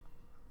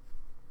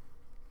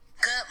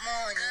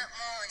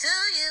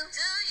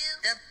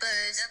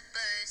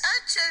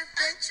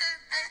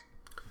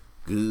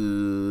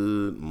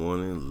Good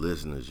morning,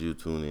 listeners. You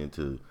tune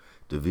into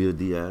the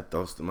VLDI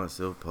Thoughts to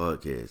Myself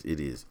podcast. It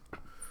is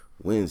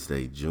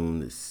Wednesday, June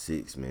the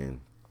 6th,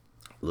 man.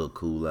 A little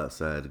cool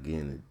outside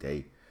again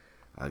today.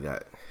 I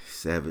got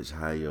Savage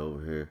High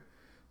over here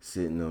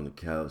sitting on the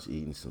couch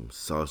eating some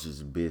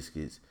sausage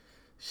biscuits.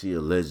 She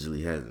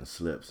allegedly hasn't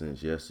slept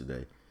since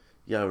yesterday.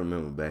 Y'all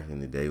remember back in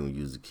the day when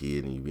you was a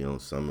kid and you be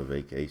on summer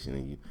vacation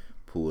and you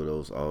pull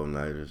those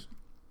all-nighters?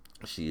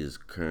 She is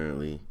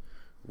currently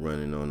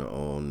running on an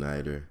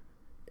all-nighter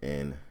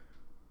and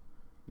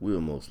will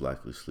most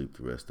likely sleep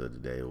the rest of the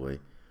day away.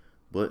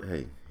 But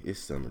hey, it's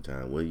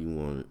summertime. What you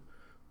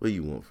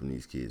want from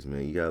these kids,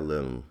 man? You gotta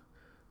let them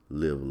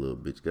live a little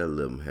bit. You gotta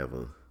let them have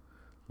a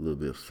little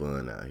bit of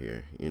fun out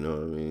here. You know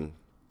what I mean?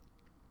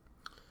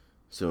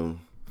 So,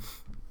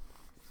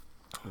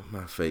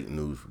 my fake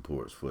news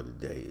reports for the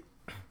day.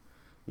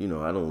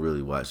 I don't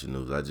really watch the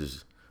news. I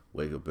just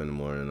wake up in the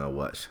morning and I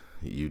watch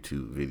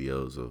YouTube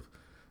videos of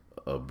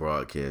a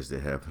broadcast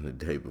that happened the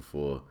day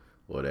before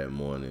or that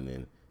morning,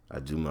 and I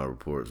do my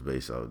reports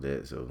based off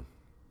that. So,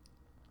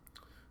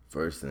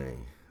 first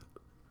thing,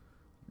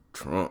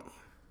 Trump,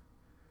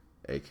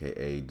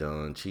 aka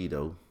Don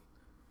Cheeto,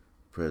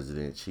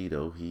 President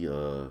Cheeto, he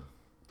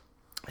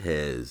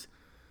has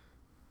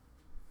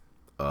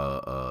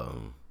uh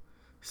um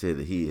said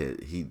that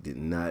he did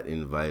not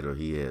invite, or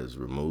he has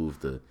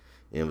removed the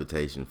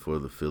invitation for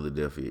the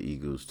Philadelphia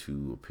Eagles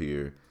to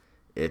appear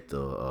at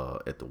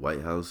the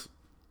White House.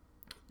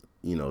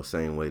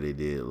 Same way they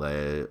did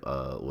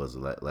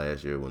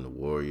last year when the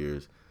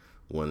Warriors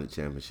won the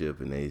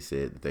championship, and they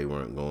said that they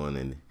weren't going,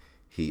 and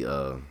he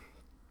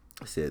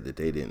said that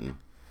they didn't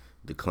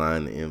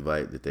decline the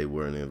invite, that they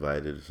weren't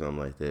invited or something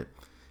like that.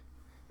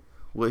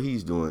 What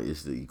he's doing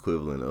is the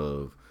equivalent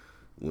of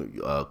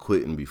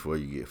quitting before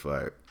you get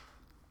fired.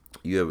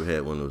 You ever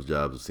had one of those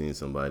jobs or seen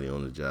somebody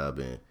on the job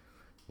and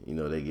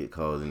they get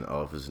called in the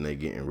office and they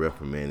getting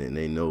reprimanded and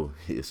they know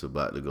it's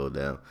about to go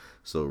down.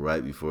 So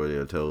right before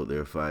they're told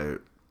they're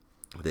fired,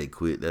 they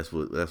quit. That's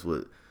what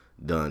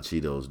Don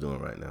Cheeto's doing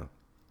right now.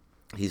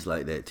 He's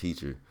like that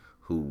teacher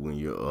who, when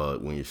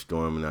you're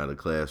storming out of the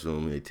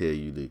classroom, they tell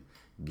you to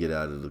get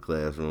out of the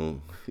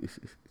classroom.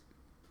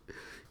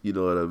 You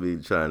know what I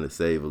mean? Trying to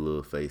save a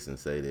little face and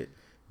say that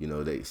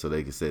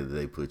they can say that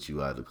they put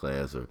you out of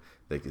class, or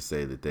they can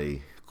say that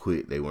they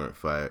quit, they weren't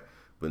fired.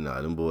 But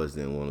nah, them boys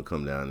didn't want to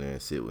come down there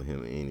and sit with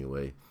him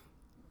anyway.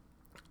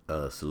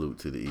 Salute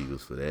to the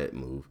Eagles for that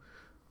move.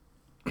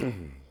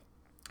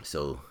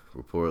 So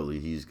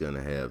reportedly, he's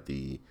gonna have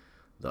the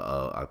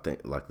I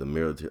think like the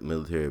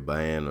military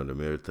band, or the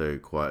military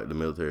choir, the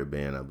military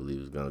band, I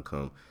believe, is gonna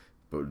come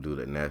do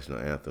the national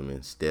anthem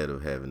instead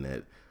of having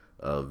that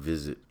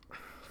visit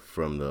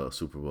from the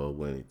Super Bowl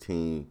winning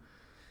team.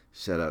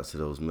 Shout out to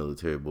those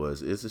military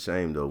boys. It's a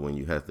shame though when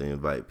you have to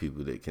invite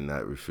people that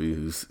cannot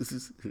refuse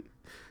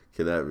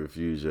cannot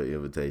refuse your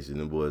invitation.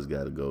 Them boys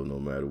gotta go no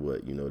matter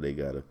what. They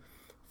gotta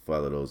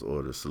follow those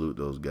orders. Salute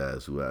those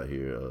guys who out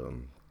here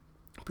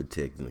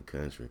protecting the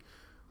country.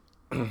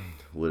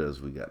 What else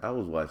we got? I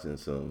was watching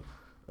some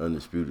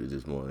Undisputed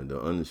this morning.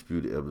 The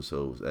Undisputed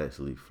episode was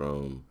actually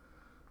from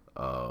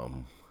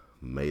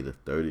May the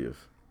 30th.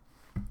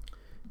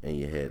 And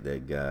you had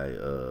that guy,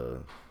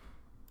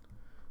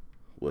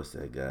 what's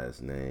that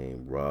guy's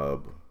name?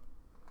 Rob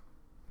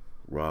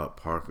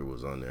Parker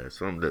was on there.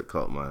 Something that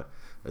caught my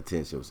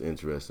attention was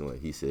interesting. What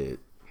he said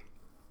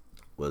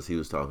was he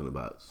was talking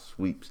about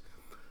sweeps,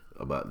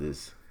 about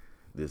this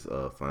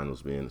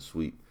finals being a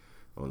sweep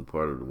on the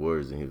part of the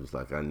Warriors, and he was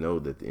like, I know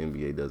that the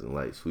NBA doesn't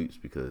like sweeps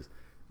because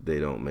they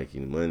don't make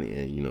any money,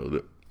 and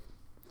the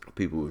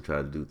people would try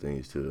to do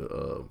things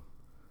to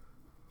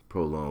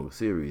prolong a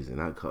series, and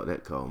that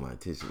caught my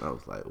attention. I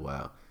was like,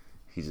 wow,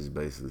 he just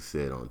basically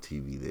said on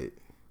TV that,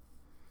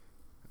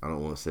 I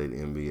don't want to say the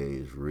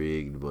NBA is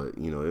rigged, but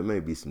it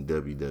may be some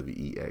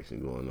WWE action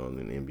going on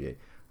in the NBA.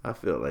 I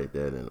felt like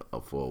that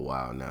for a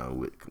while now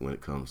when it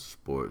comes to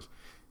sports,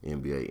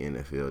 NBA,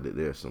 NFL, that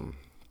there's some,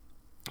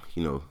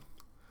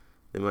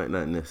 they might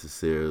not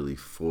necessarily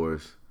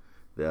force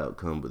the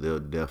outcome, but they'll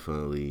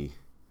definitely,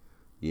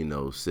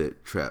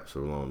 set traps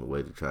along the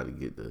way to try to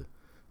get the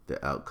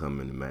outcome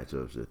and the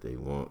matchups that they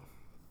want.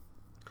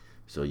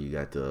 So you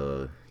got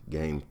the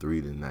game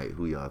 3 tonight.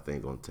 Who y'all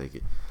think gonna take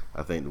it?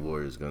 I think the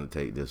Warriors gonna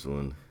take this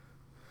one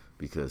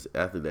because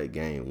after that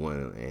game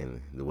 1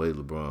 and the way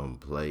LeBron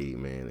played,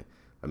 man,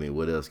 I mean,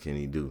 what else can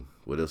he do?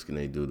 What else can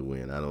they do to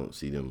win? I don't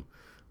see them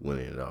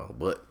winning at all.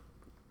 But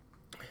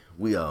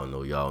we all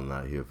know y'all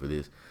not here for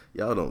this.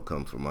 Y'all don't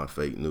come for my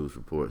fake news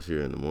reports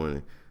here in the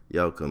morning.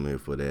 Y'all come here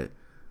for that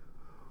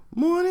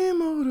morning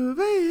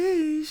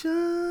motivation.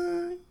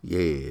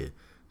 Yeah.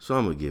 So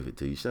I'm going to give it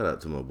to you. Shout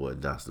out to my boy,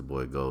 Dr.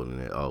 Boy Golden,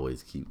 that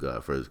always keep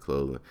God first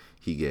clothing.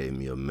 He gave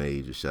me a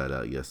major shout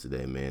out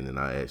yesterday, man, and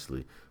I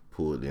actually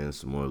pulled in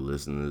some more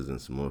listeners and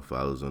some more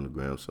followers on the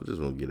gram. So I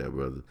just want to give that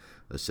brother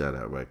a shout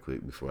out right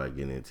quick before I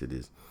get into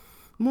this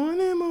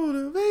morning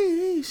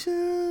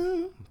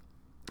motivation.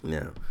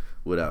 Now,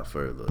 without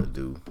further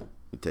ado, let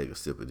me take a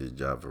sip of this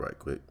Java right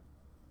quick.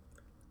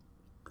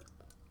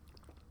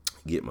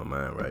 get my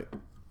mind right.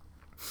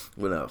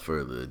 Without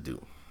further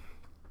ado,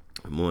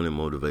 morning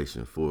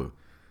motivation for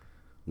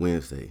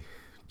Wednesday,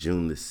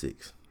 June the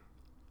 6th.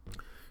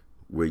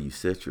 Where you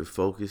set your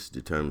focus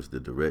determines the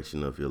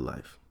direction of your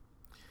life.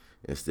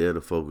 Instead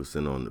of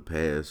focusing on the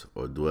past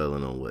or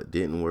dwelling on what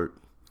didn't work,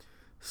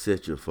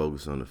 set your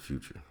focus on the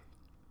future.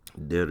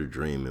 Dare to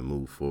dream and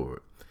move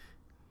forward.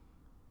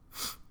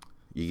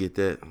 You get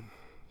that?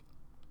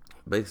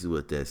 Basically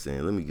what that's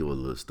saying, let me give a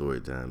little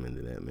story time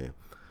into that, man.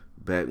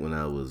 Back when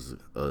I was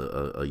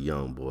a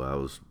young boy, I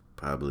was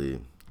probably, I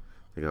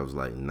think I was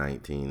like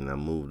 19, and I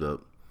moved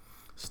up,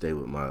 stayed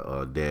with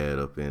my dad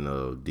up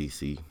in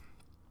D.C.,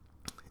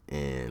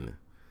 and,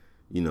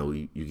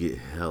 you get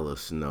hella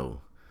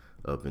snow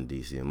up in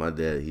D.C., and my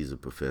dad, he's a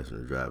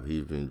professional driver.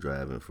 He's been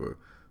driving for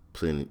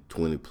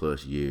 20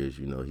 plus years.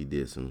 He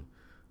did some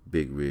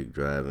big rig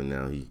driving.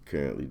 Now he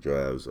currently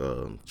drives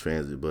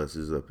transit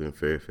buses up in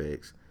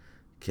Fairfax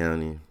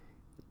County,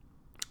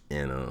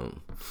 and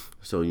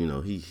so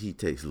he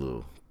takes a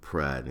little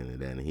pride in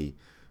that, and he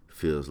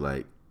feels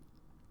like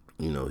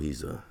he knows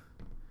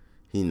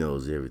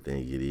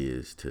everything it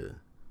is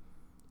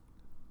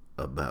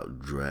about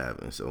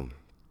driving. So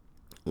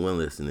one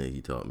lesson that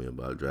he taught me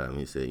about driving,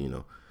 he said,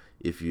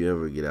 if you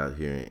ever get out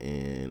here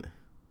and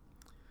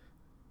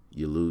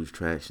you lose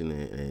traction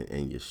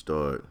and you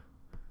start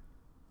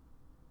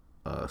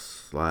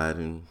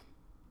sliding,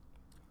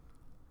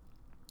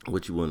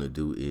 what you want to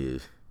do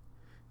is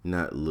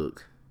not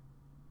look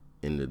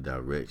in the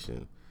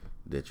direction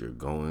that you're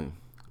going.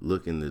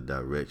 Look in the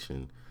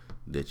direction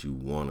that you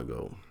want to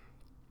go.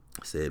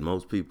 Said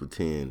most people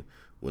tend,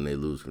 when they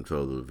lose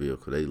control of the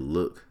vehicle, they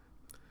look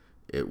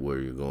at where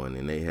you're going,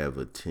 and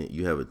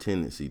you have a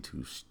tendency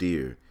to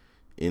steer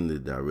in the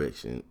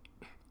direction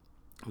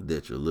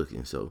that you're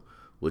looking. So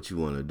what you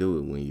want to do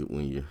is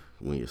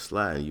when you're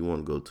sliding, you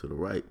want to go to the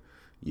right.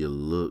 You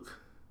look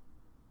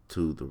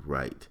to the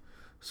right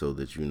so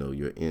that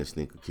your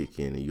instinct will kick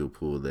in, and you'll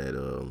pull that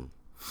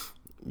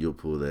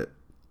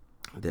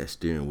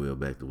steering wheel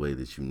back the way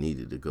that you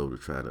need it to go, to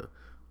try to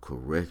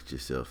correct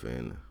yourself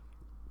and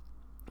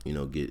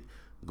get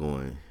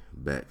going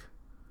back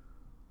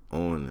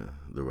on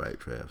the right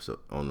path.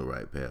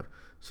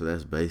 So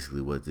that's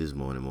basically what this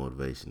morning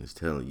motivation is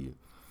telling you.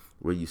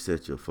 Where you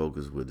set your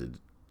focus will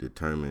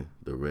determine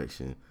the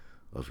direction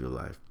of your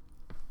life.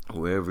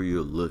 Wherever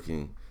you're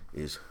looking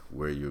is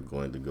where you're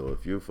going to go.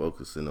 If you're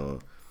focusing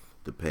on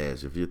the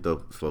past, if you're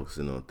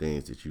focusing on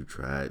things that you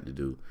tried to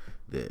do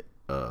that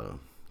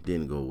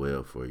didn't go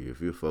well for you,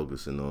 if you're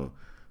focusing on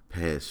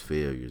past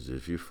failures,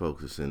 if you're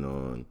focusing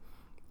on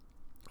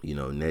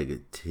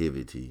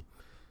negativity,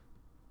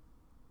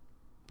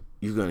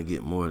 you're gonna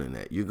get more than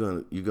that. You're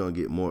gonna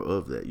get more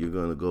of that. You're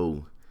gonna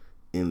go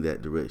in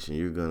that direction.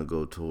 You're gonna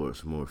go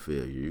towards more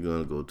failure. You're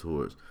gonna go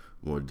towards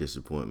more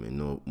disappointment,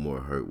 no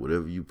more hurt.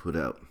 Whatever you put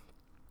out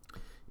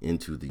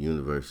into the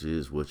universe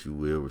is what you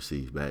will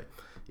receive back.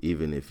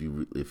 Even if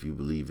you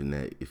believe in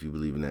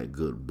that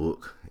good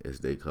book, as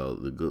they call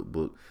it, the good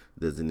book,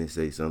 doesn't it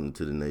say something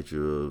to the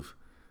nature of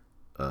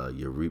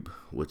you reap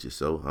what you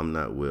sow? I'm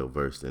not well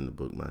versed in the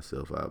book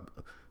myself. I'll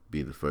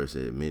be the first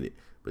to admit it.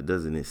 But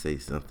doesn't it say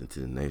something to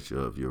the nature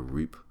of you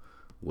reap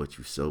what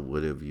you sow?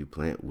 Whatever you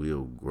plant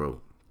will grow.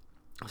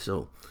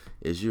 So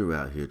as you're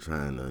out here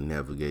trying to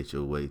navigate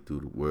your way through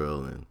the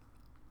world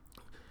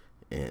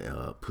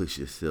and push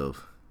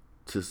yourself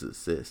to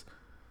success,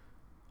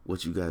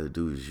 what you got to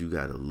do is you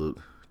got to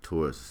look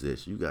towards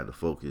success. You got to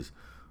focus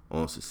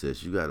on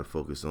success. You got to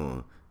focus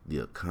on the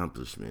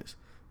accomplishments,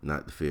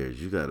 not the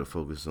failures. You got to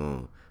focus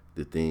on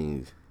the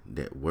things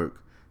that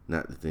work,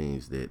 not the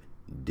things that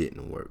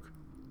didn't work.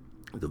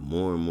 The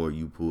more and more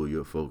you pull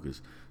your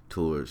focus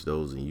towards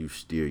those, and you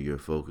steer your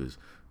focus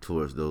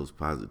towards those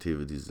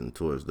positivities and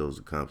towards those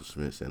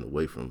accomplishments, and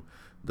away from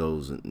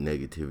those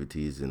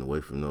negativities and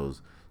away from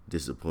those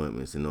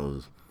disappointments and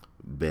those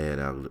bad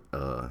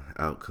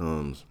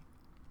outcomes,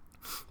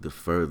 the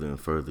further and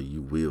further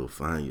you will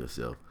find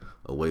yourself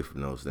away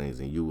from those things,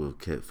 and you will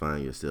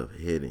find yourself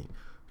heading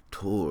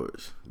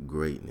towards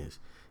greatness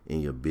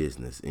in your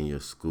business, in your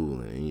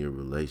schooling, in your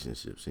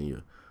relationships, in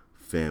your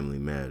family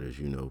matters,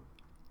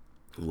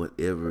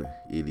 whatever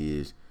it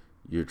is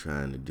you're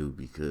trying to do,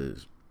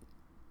 because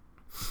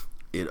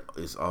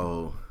it's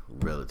all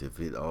relative.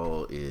 It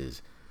all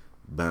is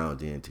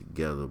bound in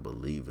together,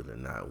 believe it or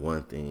not.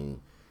 One thing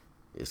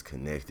is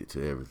connected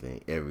to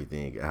everything.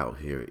 Everything out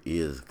here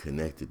is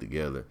connected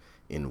together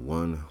in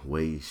one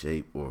way,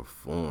 shape, or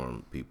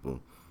form. People,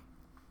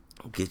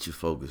 get your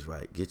focus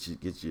right. Get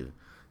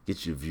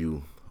your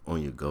view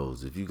on your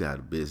goals. If you got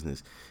a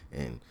business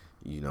and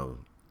you're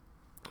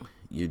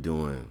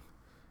doing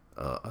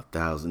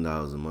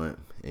 $1,000 a month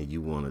and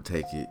you want to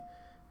take it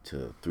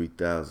to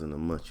 $3,000 a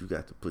month, you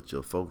got to put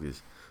your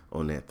focus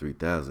on that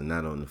 $3,000,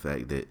 not on the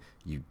fact that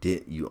you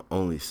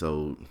only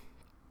sold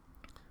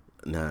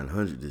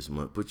 $900 this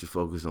month. Put your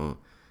focus on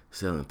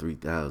selling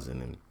 $3,000,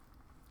 and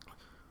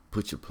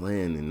put your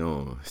planning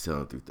on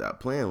selling $3,000.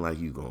 Plan like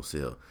you gonna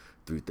sell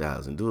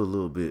 $3,000. Do a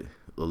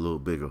little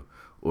bigger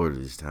order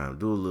this time.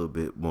 Do a little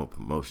bit more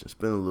promotion.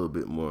 Spend a little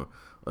bit more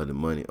of the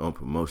money on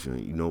promotion.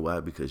 You know why?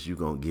 Because you're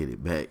going to get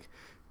it back.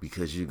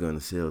 Because you're going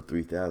to sell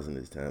 3,000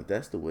 this time.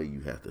 That's the way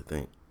you have to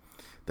think.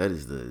 That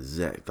is the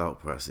exact thought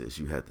process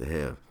you have to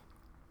have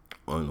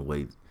on the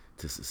way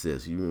to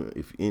success.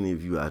 If any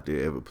of you out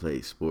there ever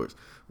played sports,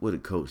 what a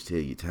coach tell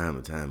you time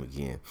and time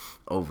again,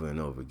 over and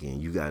over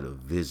again, you got to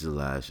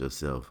visualize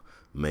yourself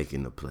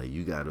making the play.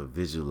 You got to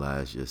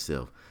visualize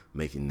yourself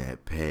making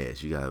that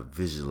pass. You got to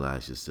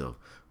visualize yourself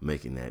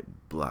making that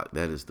block.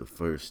 That is the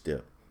first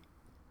step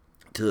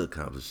to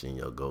accomplishing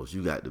your goals.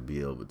 You got to be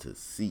able to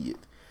see it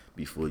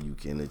before you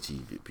can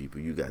achieve it,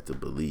 people. You got to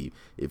believe.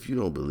 If you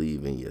don't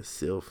believe in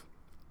yourself,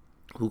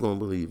 who gonna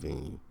believe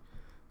in you?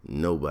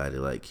 Nobody.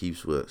 Like Keith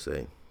Sweat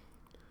say.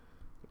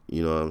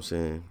 You know what I'm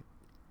saying?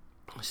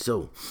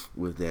 So,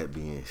 with that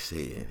being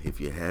said, if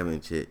you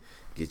haven't yet,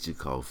 get your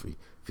coffee,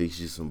 fix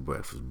you some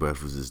breakfast.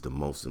 Breakfast is the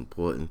most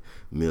important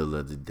meal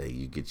of the day.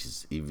 You get your,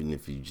 even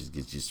if you just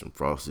get you some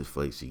Frosted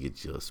Flakes, you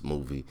get you a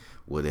smoothie,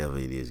 whatever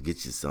it is,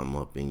 get you something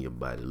up in your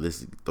body.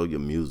 Listen, throw your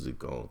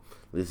music on,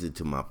 listen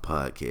to my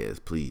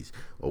podcast, please,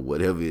 or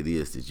whatever it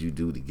is that you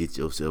do to get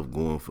yourself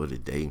going for the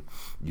day.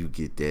 You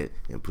get that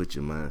and put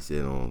your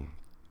mindset on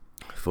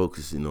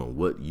focusing on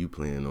what you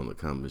plan on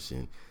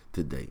accomplishing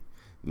today.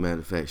 Matter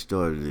of fact,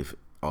 start it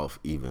off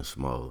even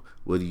smaller.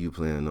 What are you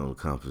planning on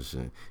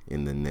accomplishing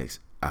in the next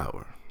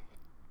hour?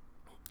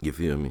 You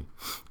feel me?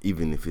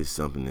 Even if it's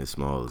something as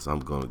small as I'm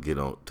going to get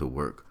on to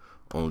work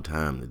on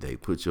time today.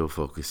 Put your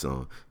focus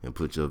on and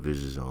put your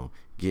visions on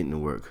getting to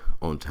work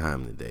on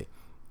time today.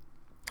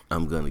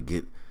 I'm going to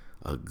get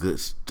a good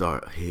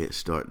head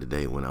start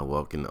today when I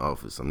walk in the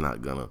office. I'm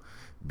not going to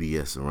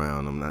BS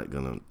around. I'm not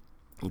going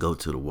to go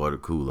to the water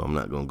cooler. I'm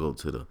not going to go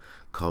to the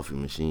coffee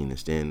machine and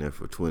stand there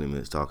for 20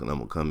 minutes talking. I'm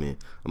going to come in,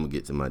 I'm going to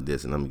get to my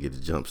desk, and I'm going to get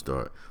a jump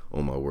start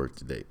on my work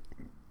today.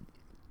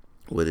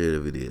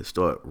 Whatever it is,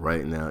 start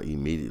right now,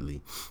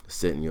 immediately,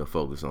 setting your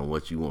focus on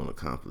what you want to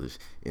accomplish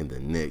in the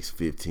next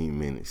 15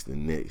 minutes, the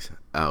next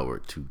hour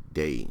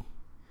today,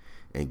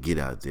 and get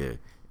out there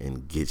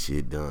and get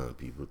shit done,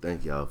 people.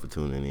 Thank y'all for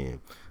tuning in.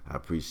 I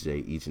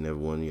appreciate each and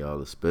every one of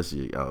y'all,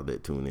 especially y'all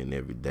that tune in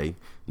every day.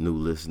 New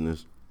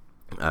listeners,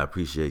 I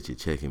appreciate you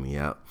checking me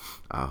out.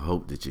 I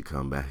hope that you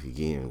come back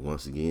again.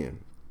 Once again,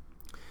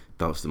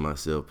 Thoughts to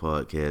Myself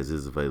podcast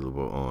is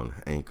available on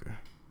Anchor,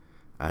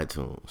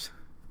 iTunes,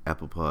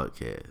 Apple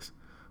Podcasts,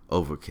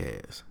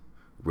 Overcast,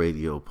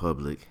 Radio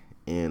Public,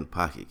 and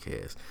Pocket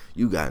Cast.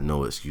 You got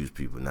no excuse,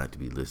 people, not to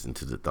be listening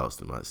to the Thoughts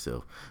to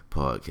Myself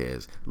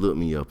podcast. Look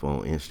me up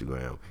on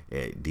Instagram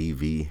at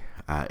DVILLE_DI.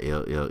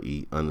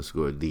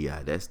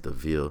 That's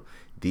DeVille.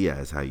 DI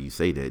is how you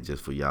say that,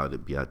 just for y'all to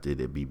be out there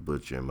that be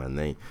butchering my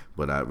name.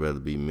 But I'd rather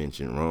be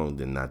mentioned wrong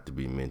than not to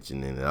be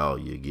mentioned at all.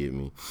 You get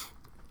me?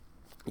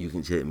 You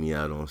can check me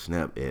out on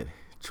Snap at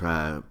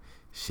Tribe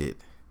Shit.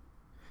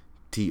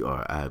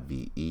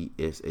 TRIBESHYT.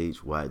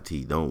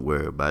 Don't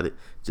worry about it.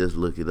 Just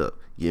look it up.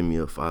 Give me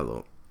a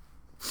follow.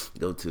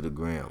 Go to the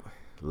gram.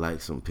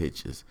 Like some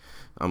pictures.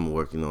 I'm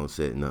working on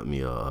setting up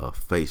me a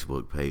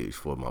Facebook page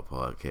for my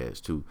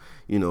podcast too.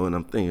 You know, and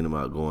I'm thinking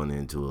about going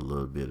into a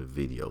little bit of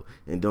video.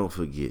 And don't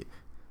forget,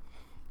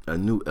 a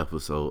new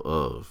episode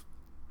of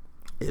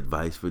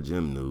Advice for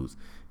Gym News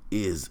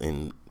is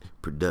in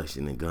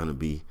production and gonna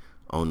be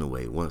on the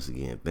way. Once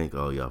again, thank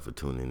all y'all for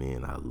tuning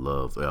in. I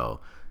love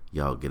y'all.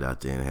 Y'all get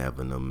out there and have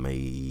an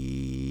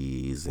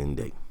amazing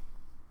day.